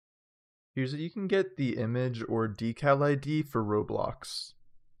Here's how you can get the image or decal ID for Roblox.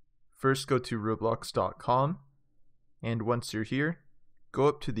 First, go to roblox.com, and once you're here, go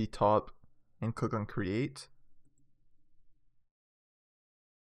up to the top and click on Create.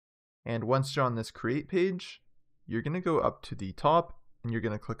 And once you're on this Create page, you're going to go up to the top and you're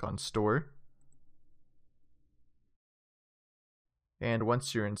going to click on Store. And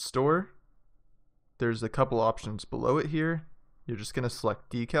once you're in Store, there's a couple options below it here. You're just going to select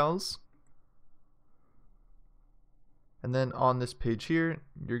Decals. And then on this page here,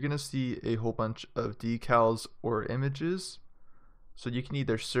 you're going to see a whole bunch of decals or images. So you can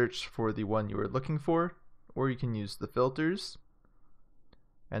either search for the one you are looking for, or you can use the filters.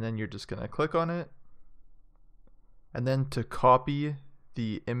 And then you're just going to click on it. And then to copy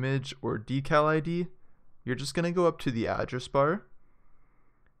the image or decal ID, you're just going to go up to the address bar.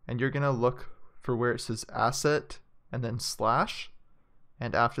 And you're going to look for where it says asset and then slash.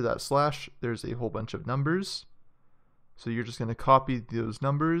 And after that slash, there's a whole bunch of numbers. So you're just going to copy those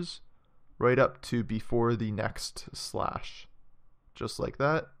numbers right up to before the next slash, just like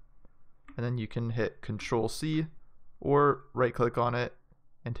that. And then you can hit Control C or right click on it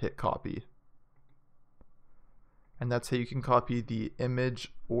and hit copy. And that's how you can copy the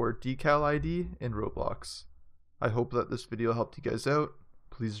image or decal ID in Roblox. I hope that this video helped you guys out.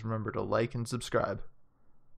 Please remember to like and subscribe.